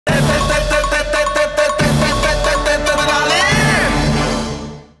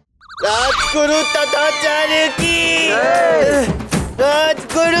राजगुरु तथाचार्य की,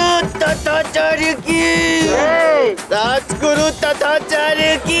 राजगुरु तथाचार्य की, राजगुरु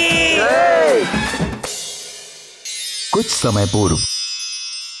तथाचार्य की। कुछ समय पूर्व।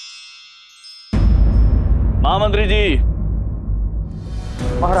 महामंत्री जी,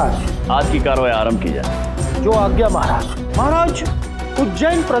 महाराज, आज की कार्रवाई आरंभ की जाए। जो आज्ञा महाराज। महाराज,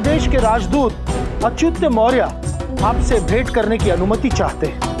 उज्जैन प्रदेश के राजदूत अच्युत मौर्य आपसे भेंट करने की अनुमति चाहते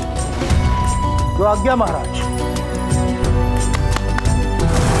हैं। जो आज्ञा महाराज।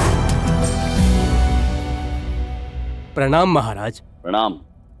 प्रणाम महाराज। प्रणाम।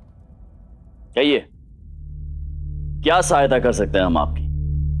 कहिए, क्या सहायता कर सकते हैं हम आपकी?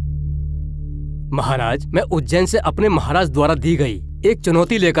 महाराज, मैं उज्जैन से अपने महाराज द्वारा दी गई एक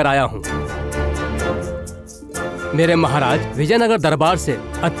चुनौती लेकर आया हूँ। मेरे महाराज विजयनगर दरबार से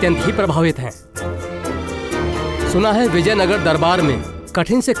अत्यंत ही प्रभावित हैं। सुना है विजयनगर दरबार में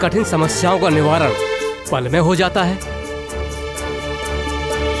कठिन से कठिन समस्याओं का निवारण पल में हो जाता है।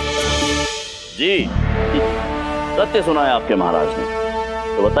 जी, सत्य सुना है आपके महाराज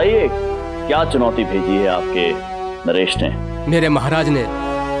ने। तो बताइए, क्या चुनौती भेजी है आपके नरेश ने? मेरे महाराज ने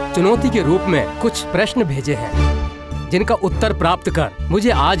चुनौती के रूप में कुछ प्रश्न भेजे हैं, जिनका उत्तर प्राप्त कर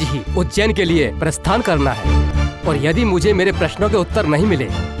मुझे आज ही उज्जैन के लिए प्रस्थान करना है। और यदि मुझे मेरे प्रश्नों के उत्तर नहीं मिले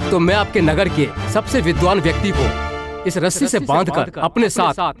तो मैं आपके नगर के सबसे विद्वान व्यक्ति को इस रस्सी से बांधकर अपने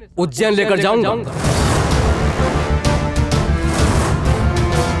साथ उज्जैन लेकर जाऊंगा।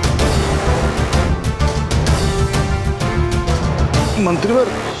 मंत्रीवर,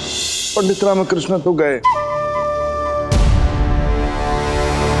 पंडित रामकृष्ण तो गए।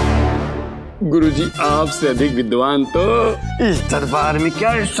 गुरुजी, आपसे अधिक विद्वान तो इस दरबार में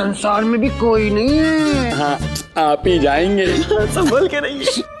क्या, इस संसार में भी कोई नहीं है। हाँ, आप ही जाएंगे। संभल के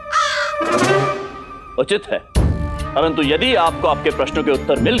रहिए। उचित है, परंतु यदि आपको आपके प्रश्नों के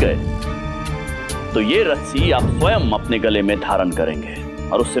उत्तर मिल गए तो ये रस्सी आप स्वयं अपने गले में धारण करेंगे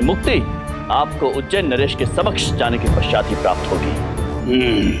और उससे मुक्ति आपको उज्जैन नरेश के समक्ष जाने के पश्चात ही प्राप्त होगी।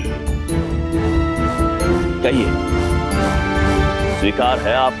 कहिए, स्वीकार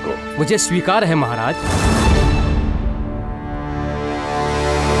है आपको? मुझे स्वीकार है महाराज।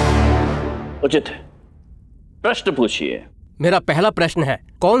 उचित है, प्रश्न पूछिए। मेरा पहला प्रश्न है,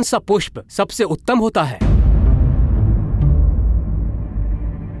 कौन सा पुष्प सबसे उत्तम होता है?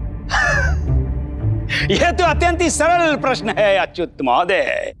 यह तो अत्यंत ही सरल प्रश्न है अच्युत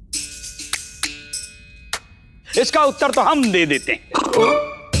महोदय। इसका उत्तर तो हम दे देते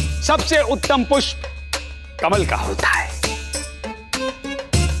हैं। सबसे उत्तम पुष्प कमल का होता है,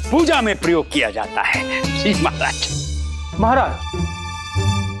 पूजा में प्रयोग किया जाता है। जी महाराज।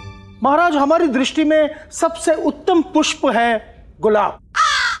 महाराज, हमारी दृष्टि में सबसे उत्तम पुष्प है गुलाब।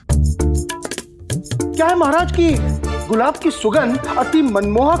 क्या है महाराज कि गुलाब की सुगंध अति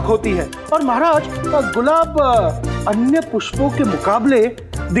मनमोहक होती है और महाराज गुलाब अन्य पुष्पों के मुकाबले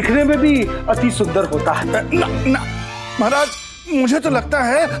दिखने में भी अति सुंदर होता है। महाराज, मुझे तो लगता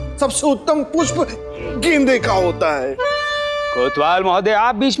है सबसे उत्तम पुष्प गेंदे का होता है। कोतवाल महोदय,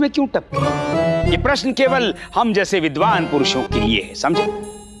 आप बीच में क्यों टपके? ये प्रश्न केवल हम जैसे विद्वान पुरुषों के लिए है, समझे?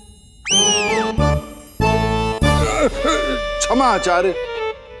 क्षमा आचार्य।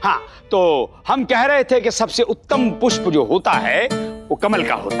 हाँ, तो हम कह रहे थे कि सबसे उत्तम पुष्प जो होता है वो कमल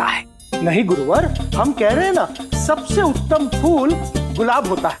का होता है। नहीं गुरुवर, हम कह रहे हैं ना सबसे उत्तम फूल गुलाब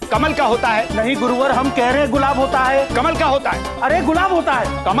होता है। कमल का होता है। नहीं गुरुवर, हम कह रहे हैं गुलाब होता है। कमल का होता है। अरे गुलाब होता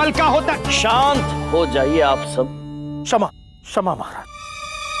है। कमल का होता है। शांत हो जाइए आप सब। क्षमा महाराज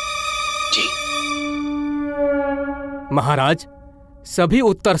जी। महाराज, सभी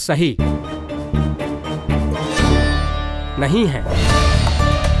उत्तर सही नहीं है।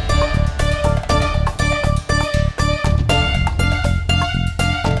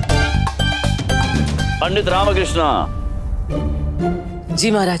 पंडित रामकृष्ण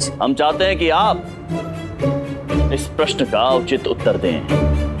जी महाराज, हम चाहते हैं कि आप इस प्रश्न का उचित उत्तर दें।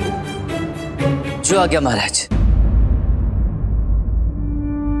 जो आज्ञा महाराज।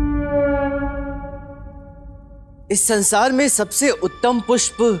 इस संसार में सबसे उत्तम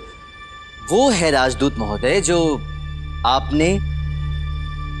पुष्प वो है राजदूत महोदय जो आपने,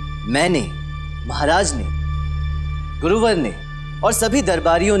 मैंने, महाराज ने, गुरुवर ने और सभी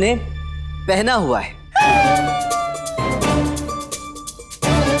दरबारियों ने पहना हुआ है।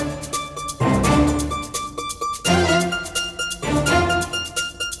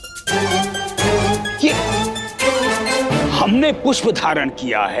 ये हमने पुष्प धारण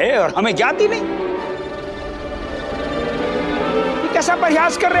किया है और हमें ज्ञात ही नहीं। कैसा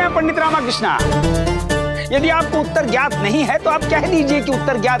प्रयास कर रहे हैं पंडित रामकृष्ण? यदि आपको उत्तर ज्ञात नहीं है तो आप कह दीजिए कि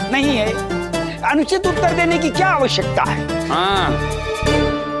उत्तर ज्ञात नहीं है। अनुचित उत्तर देने की क्या आवश्यकता है? हाँ,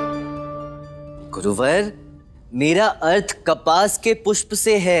 गुरुवर, मेरा अर्थ कपास के पुष्प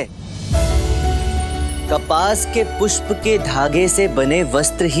से है। कपास के पुष्प के धागे से बने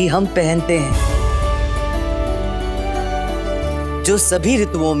वस्त्र ही हम पहनते हैं, जो सभी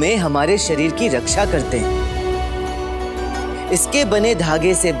ऋतुओं में हमारे शरीर की रक्षा करते हैं। इसके बने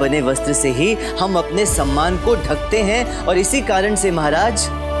धागे से बने वस्त्र से ही हम अपने सम्मान को ढकते हैं, और इसी कारण से महाराज,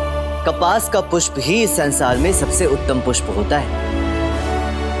 कपास का पुष्प ही इस संसार में सबसे उत्तम पुष्प होता है।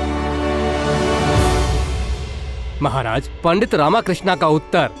 महाराज, पंडित रामाकृष्णा का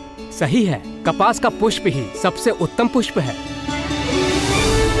उत्तर सही है। कपास का पुष्प ही सबसे उत्तम पुष्प है।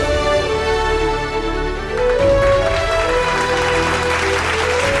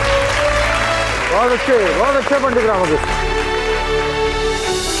 बहुत अच्छे पंडित रामाकृष्ण।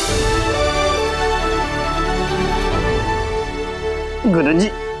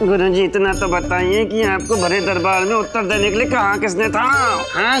 गुरुजी इतना तो बताइए कि आपको भरे दरबार में उत्तर देने के लिए कहा किसने था?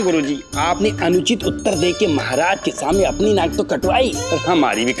 हाँ गुरुजी, आपने अनुचित उत्तर दे के महाराज के सामने अपनी नाक तो कटवाई और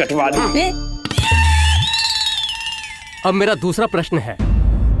हमारी भी कटवा दी। अब मेरा दूसरा प्रश्न है,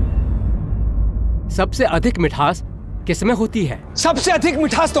 सबसे अधिक मिठास किसमें होती है? सबसे अधिक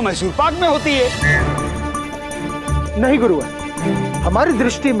मिठास तो मैसूर पाक में होती है। नहीं गुरुवर, हमारी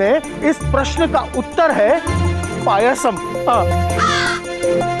दृष्टि में इस प्रश्न का उत्तर है पायसम।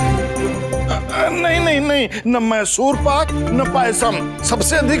 नहीं, न मैसूर पाक न पायसम।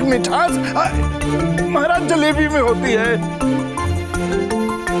 सबसे अधिक मिठास महाराज जलेबी में होती है।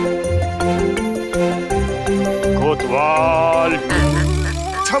 कोतवाल।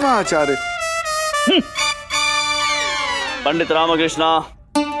 क्षमा आचार्य। पंडित रामकृष्णा।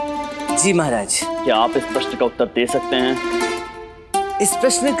 जी महाराज। क्या आप इस प्रश्न का उत्तर दे सकते हैं? इस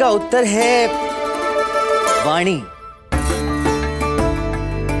प्रश्न का उत्तर है वाणी।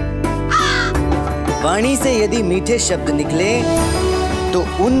 वाणी से यदि मीठे शब्द निकले तो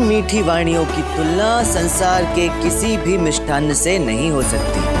उन मीठी वाणियों की तुलना संसार के किसी भी मिष्ठान्न से नहीं हो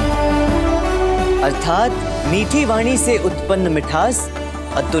सकती। अर्थात मीठी वाणी से उत्पन्न मिठास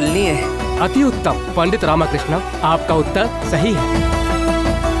अतुलनीय है। अति उत्तम पंडित रामकृष्ण, आपका उत्तर सही है।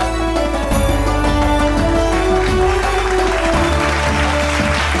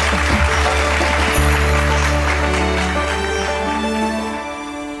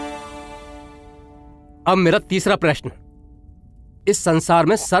 अब मेरा तीसरा प्रश्न, इस संसार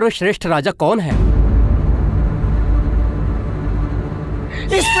में सर्वश्रेष्ठ राजा कौन है?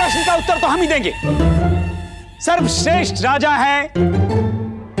 इस प्रश्न का उत्तर तो हम ही देंगे। सर्वश्रेष्ठ राजा हैं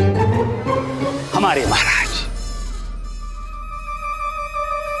हमारे महाराज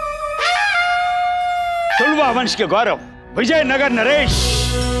तुलवा वंश के गौरव विजयनगर नरेश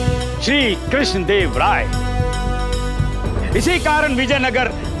श्री कृष्णदेवराय। इसी कारण विजयनगर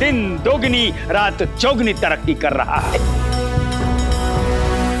दिन दोगुनी रात चौगुनी तरक्की कर रहा है।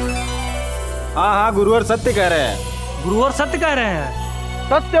 हाँ गुरुवर सत्य कह रहे हैं। गुरुवर सत्य कह रहे हैं।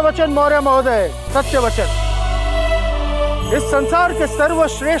 सत्य वचन मौर्य महोदय, सत्य वचन। इस संसार के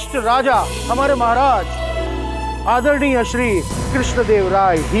सर्वश्रेष्ठ राजा हमारे महाराज आदरणीय श्री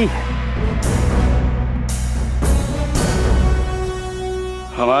कृष्णदेवराय ही है।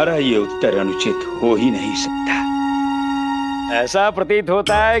 हमारा ये उत्तर अनुचित हो ही नहीं सकता। ऐसा प्रतीत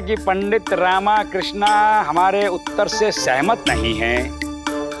होता है कि पंडित रामाकृष्णा हमारे उत्तर से सहमत नहीं हैं।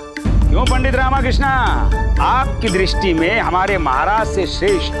 क्यों पंडित रामाकृष्णा, आपकी दृष्टि में हमारे महाराज से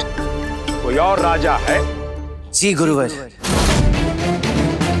श्रेष्ठ कोई और राजा है? जी गुरुवर।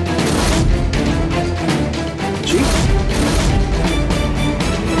 जी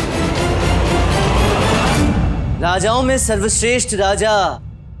राजाओं में सर्वश्रेष्ठ राजा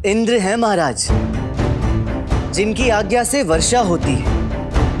इंद्र है महाराज, जिनकी आज्ञा से वर्षा होती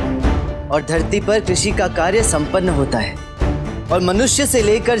है और धरती पर कृषि का कार्य संपन्न होता है, और मनुष्य से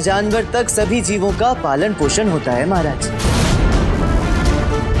लेकर जानवर तक सभी जीवों का पालन पोषण होता है महाराज।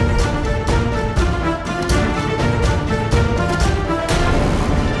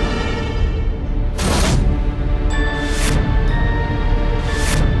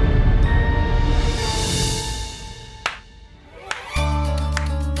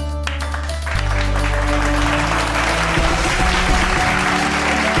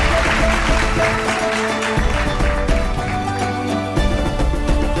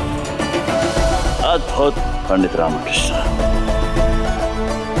 अद्भुत पंडित रामकृष्ण।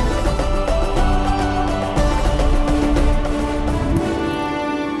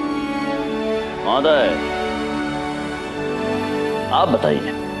 महोदय आप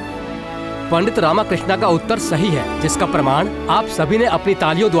बताइए। पंडित रामकृष्णा का उत्तर सही है, जिसका प्रमाण आप सभी ने अपनी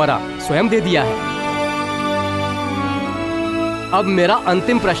तालियों द्वारा स्वयं दे दिया है। अब मेरा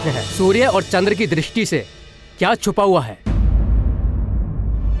अंतिम प्रश्न है, सूर्य और चंद्र की दृष्टि से क्या छुपा हुआ है?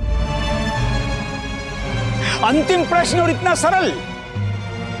 अंतिम प्रश्न और इतना सरल,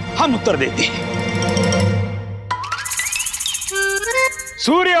 हम उत्तर देते हैं।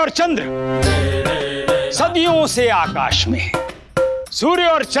 सूर्य और चंद्र सदियों से आकाश में है। सूर्य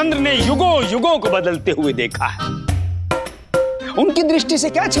और चंद्र ने युगों युगों को बदलते हुए देखा है। उनकी दृष्टि से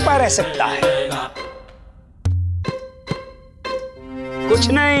क्या छिपा रह सकता है? कुछ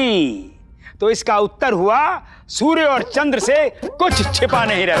नहीं। तो इसका उत्तर हुआ, सूर्य और चंद्र से कुछ छिपा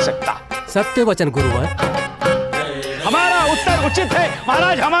नहीं रह सकता। सत्य वचन गुरुवर। हमारा उत्तर उचित है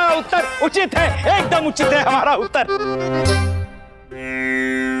महाराज, हमारा उत्तर उचित है, एकदम उचित है हमारा उत्तर।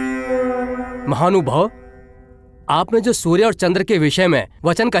 महानुभाव, आपने जो सूर्य और चंद्र के विषय में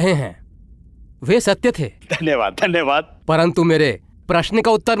वचन कहे हैं वे सत्य थे। धन्यवाद धन्यवाद। परंतु मेरे प्रश्न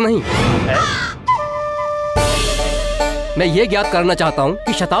का उत्तर नहीं है। मैं ये ज्ञात करना चाहता हूँ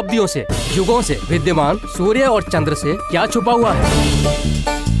कि शताब्दियों से, युगों से विद्यमान सूर्य और चंद्र से क्या छुपा हुआ है।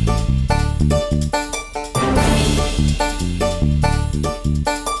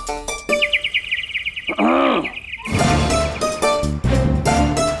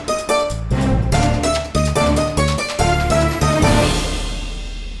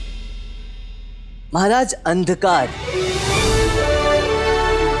 महाराज, अंधकार।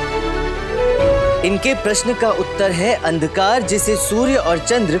 इनके प्रश्न का उत्तर है अंधकार, जिसे सूर्य और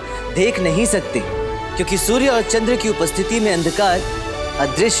चंद्र देख नहीं सकते, क्योंकि सूर्य और चंद्र की उपस्थिति में अंधकार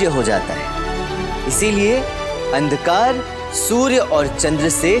अदृश्य हो जाता है। इसीलिए अंधकार सूर्य और चंद्र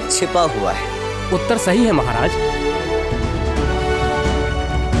से छिपा हुआ है। उत्तर सही है महाराज।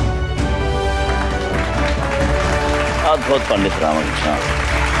 अद्भुत पंडित रामकृष्ण।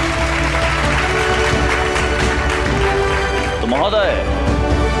 तो महोदय,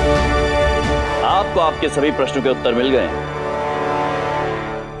 आपको आपके सभी प्रश्नों के उत्तर मिल गए।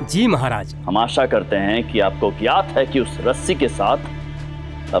 जी महाराज। हम आशा करते हैं कि आपको ज्ञात है कि उस रस्सी के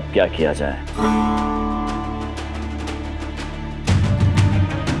साथ अब क्या किया जाए।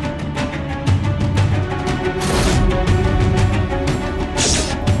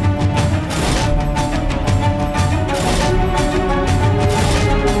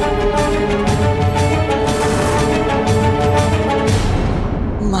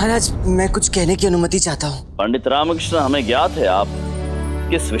 महाराज, मैं कुछ कहने की अनुमति चाहता हूँ। पंडित रामकृष्ण, हमें ज्ञात है आप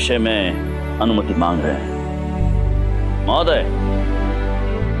किस विषय में अनुमति मांग रहे हैं। महोदय,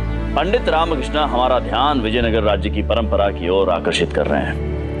 पंडित रामकृष्ण हमारा ध्यान विजयनगर राज्य की परंपरा की ओर आकर्षित कर रहे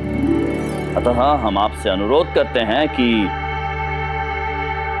हैं। अतः हम आपसे अनुरोध करते हैं कि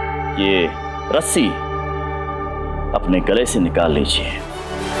ये रस्सी अपने गले से निकाल लीजिए।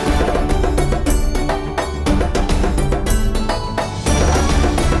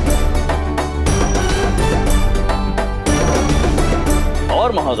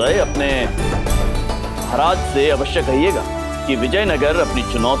 और महोदय, अपने महाराज से अवश्य कहिएगा कि विजयनगर अपनी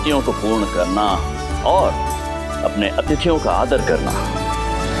चुनौतियों को पूर्ण करना और अपने अतिथियों का आदर करना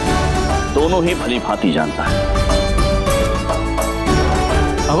दोनों ही भली भांति जानता है।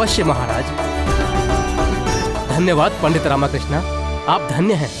 अवश्य महाराज। धन्यवाद पंडित रामकृष्ण, आप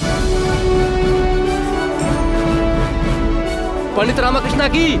धन्य हैं। पंडित रामकृष्ण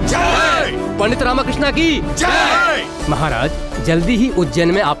की जय। पंडित रामकृष्ण की जय। महाराज, जल्दी ही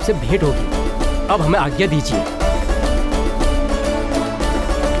उज्जैन में आपसे भेंट होगी। अब हमें आज्ञा दीजिए।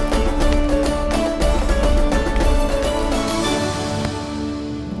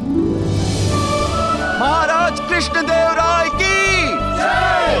 महाराज कृष्णदेवराय की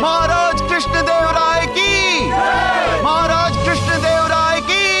जय। महाराज कृष्णदेवराय की जय। महाराज कृष्णदेवराय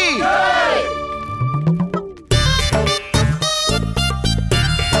की जय।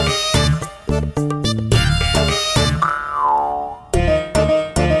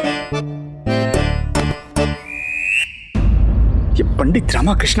 पंडित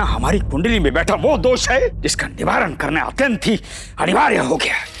रामकृष्ण हमारी कुंडली में बैठा वो दोष है जिसका निवारण करना अत्यंत ही अनिवार्य हो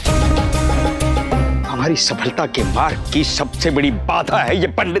गया। हमारी सफलता के मार्ग की सबसे बड़ी बाधा है ये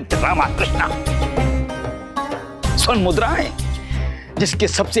पंडित रामकृष्ण। स्वर्ण मुद्राएं, जिसके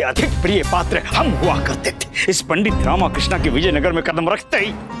सबसे अधिक प्रिय पात्र हम हुआ करते थे, इस पंडित रामकृष्ण के विजयनगर में कदम रखते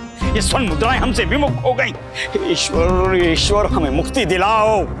ही ये स्वर्ण मुद्राएं हमसे विमुख हो गईं। ईश्वर, ईश्वर हमें मुक्ति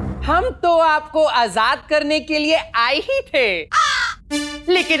दिलाओ। हम तो आपको आजाद करने के लिए आए ही थे,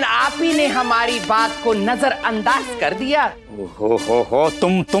 लेकिन आप ही ने हमारी बात को नजरअंदाज कर दिया। हो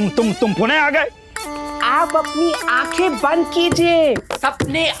तुम पुणे आ गए। आप अपनी आंखें बंद कीजिए।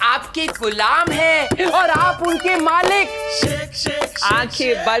 सपने आपके गुलाम हैं और आप उनके मालिक।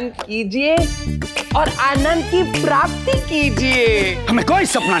 आंखें बंद कीजिए और आनंद की प्राप्ति कीजिए। हमें कोई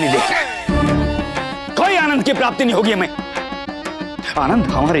सपना नहीं देखा, कोई आनंद की प्राप्ति नहीं होगी हमें। आनंद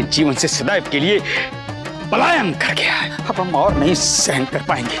हमारे जीवन से सदैव के लिए पलायन कर गया है। अब हम और नहीं सहन कर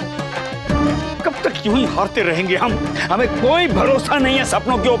पाएंगे। कब तक यूं ही हारते रहेंगे हम? हमें कोई भरोसा नहीं है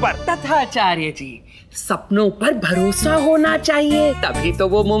सपनों के ऊपर। तथाचार्य जी, सपनों पर भरोसा होना चाहिए, तभी तो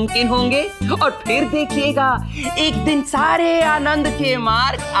वो मुमकिन होंगे। और फिर देखिएगा, एक दिन सारे आनंद के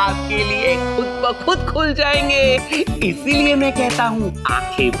मार्ग आपके लिए खुद ब खुद खुल जाएंगे। इसीलिए मैं कहता हूँ,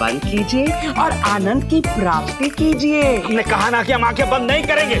 आंखें बंद कीजिए और आनंद की प्राप्ति कीजिए। हमने कहा ना कि हम आंखें बंद नहीं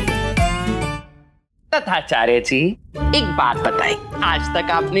करेंगे। तथाचार्य जी, एक बात बताइए, आज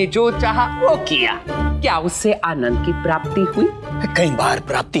तक आपने जो चाहा वो किया, क्या उससे आनंद की प्राप्ति हुई? कई बार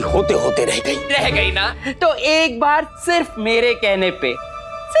प्राप्ति होते होते रह गई ना? तो एक बार सिर्फ मेरे कहने पे,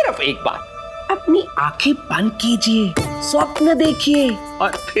 सिर्फ एक बार अपनी आंखें बंद कीजिए, स्वप्न देखिए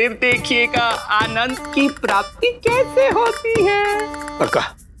और फिर देखिएगा आनंद की प्राप्ति कैसे होती है। पक्का?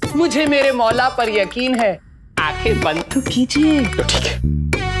 मुझे मेरे मौला पर यकीन है। आंखें बंद तो कीजिए। तो ठीक है,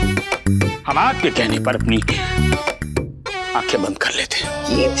 हम आपके कहने पर अपनी आंखें बंद कर लेते हैं।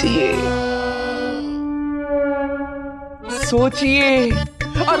 कीजिए, सोचिए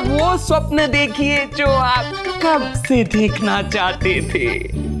और वो स्वप्न देखिए जो आप कब से देखना चाहते थे।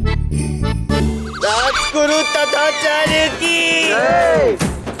 राजगुरु तथाचार्य की जय।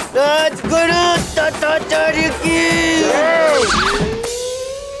 राजगुरु तथाचार्य की जय।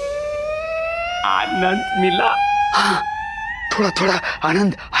 आनंद मिला? हाँ, थोड़ा थोड़ा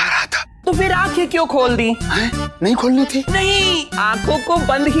आनंद आ रहा था। तो फिर आंखें क्यों खोल दी? नहीं खोलनी थी? नहीं, आंखों को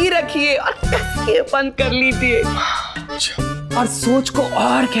बंद ही रखिए और कस के बंद कर लीजिए और सोच को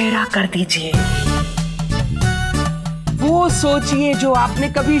और गहरा कर दीजिए। वो सोचिए जो आपने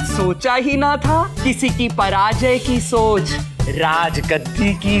कभी सोचा ही ना था। किसी की पराजय की सोच,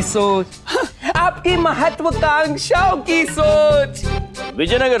 राजगद्दी की सोच, आपकी महत्वाकांक्षाओं की सोच।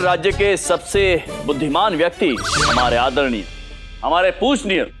 विजयनगर राज्य के सबसे बुद्धिमान व्यक्ति हमारे आदरणीय, हमारे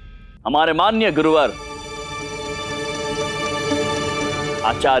पूजनीय, हमारे माननीय गुरुवर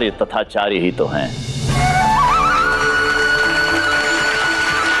आचार्य तथाचार्य ही तो हैं।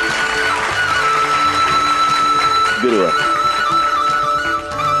 गुरुवर,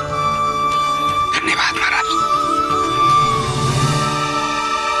 धन्यवाद महाराज।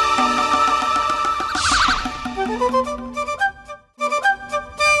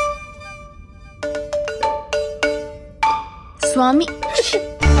 स्वामी,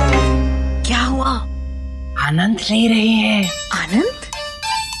 क्या हुआ? आनंद ले रहे हैं। आनंद?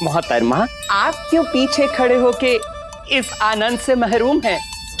 मोहतरमा, आप क्यों पीछे खड़े होके इस आनंद से महरूम हैं?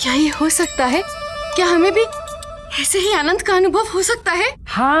 क्या ये हो सकता है? क्या हमें भी ऐसे ही आनंद का अनुभव हो सकता है?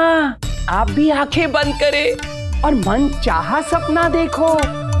 हाँ, आप भी आंखें बंद करें और मन चाहा सपना देखो।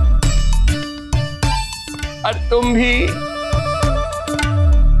 और तुम भी।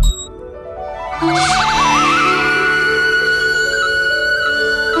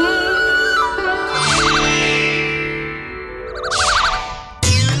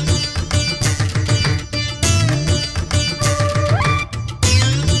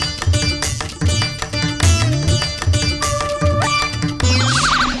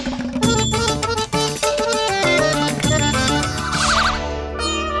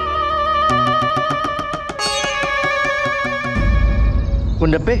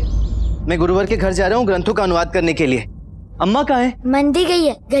 कुंडप्पे, मैं गुरुवर के घर जा रहा हूँ ग्रंथों का अनुवाद करने के लिए। अम्मा कहाँ है? मंदिर गई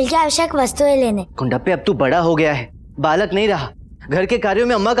है घर की आवश्यक वस्तुएं लेने। कुंडप्पे, अब तू बड़ा हो गया है, बालक नहीं रहा। घर के कार्यों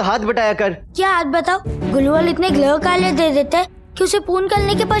में अम्मा का हाथ बटाया कर। क्या हाथ बताओ? गुरुवर इतने ग्रह कार्य दे देते कि उसे पूर्ण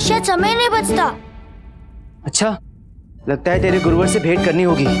करने के पश्चात समय नहीं बचता। अच्छा, लगता है तेरे गुरुवर से भेंट करनी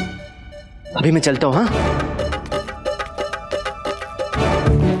होगी। अभी मैं चलता हूँ। हाँ,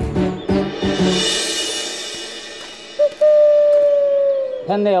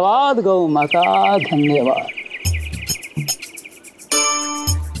 धन्यवाद गौ माता, धन्यवाद।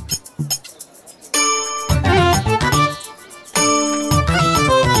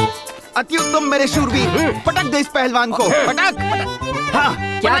 अति उत्तम मेरे शूरवीर, पटक दे इस पहलवान को। पटक।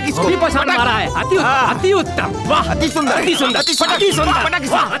 हाँ, क्या इसको भी पसंद आ रहा है? अति उत्तम, वाह, अति सुंदर, अति सुंदर, अति सुंदर, अति सुंदर,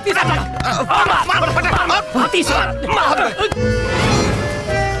 अति सुंदर।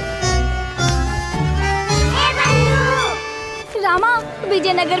 रामा,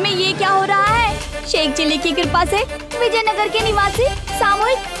 विजयनगर में ये क्या हो रहा है? शेख चिली की कृपा से विजयनगर के निवासी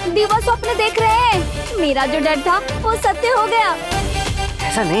सामूहिक दिवस स्वप्न देख रहे हैं। मेरा जो डर था वो सत्य हो गया।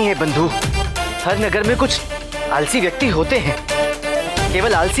 ऐसा नहीं है बंधु, हर नगर में कुछ आलसी व्यक्ति होते हैं।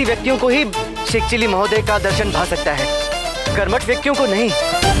 केवल आलसी व्यक्तियों को ही शेख चिली महोदय का दर्शन भा सकता है, कर्मठ व्यक्तियों को नहीं।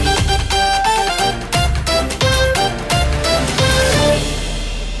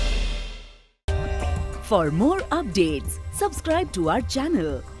 For more updates, subscribe to our channel,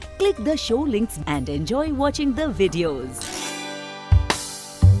 click the show links and enjoy watching the videos.